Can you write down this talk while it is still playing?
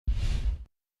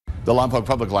The Lompoc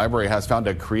Public Library has found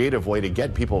a creative way to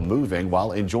get people moving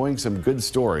while enjoying some good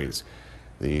stories.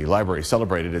 The library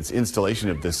celebrated its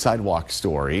installation of the Sidewalk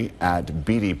Story at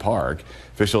Beatty Park.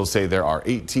 Officials say there are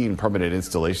 18 permanent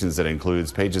installations that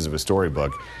includes pages of a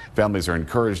storybook. Families are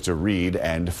encouraged to read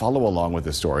and follow along with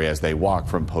the story as they walk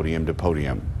from podium to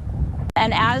podium.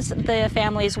 And as the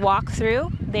families walk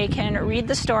through, they can read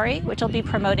the story, which will be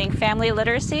promoting family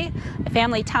literacy,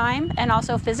 family time, and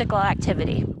also physical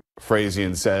activity.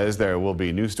 Frasian says there will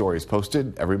be new stories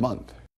posted every month.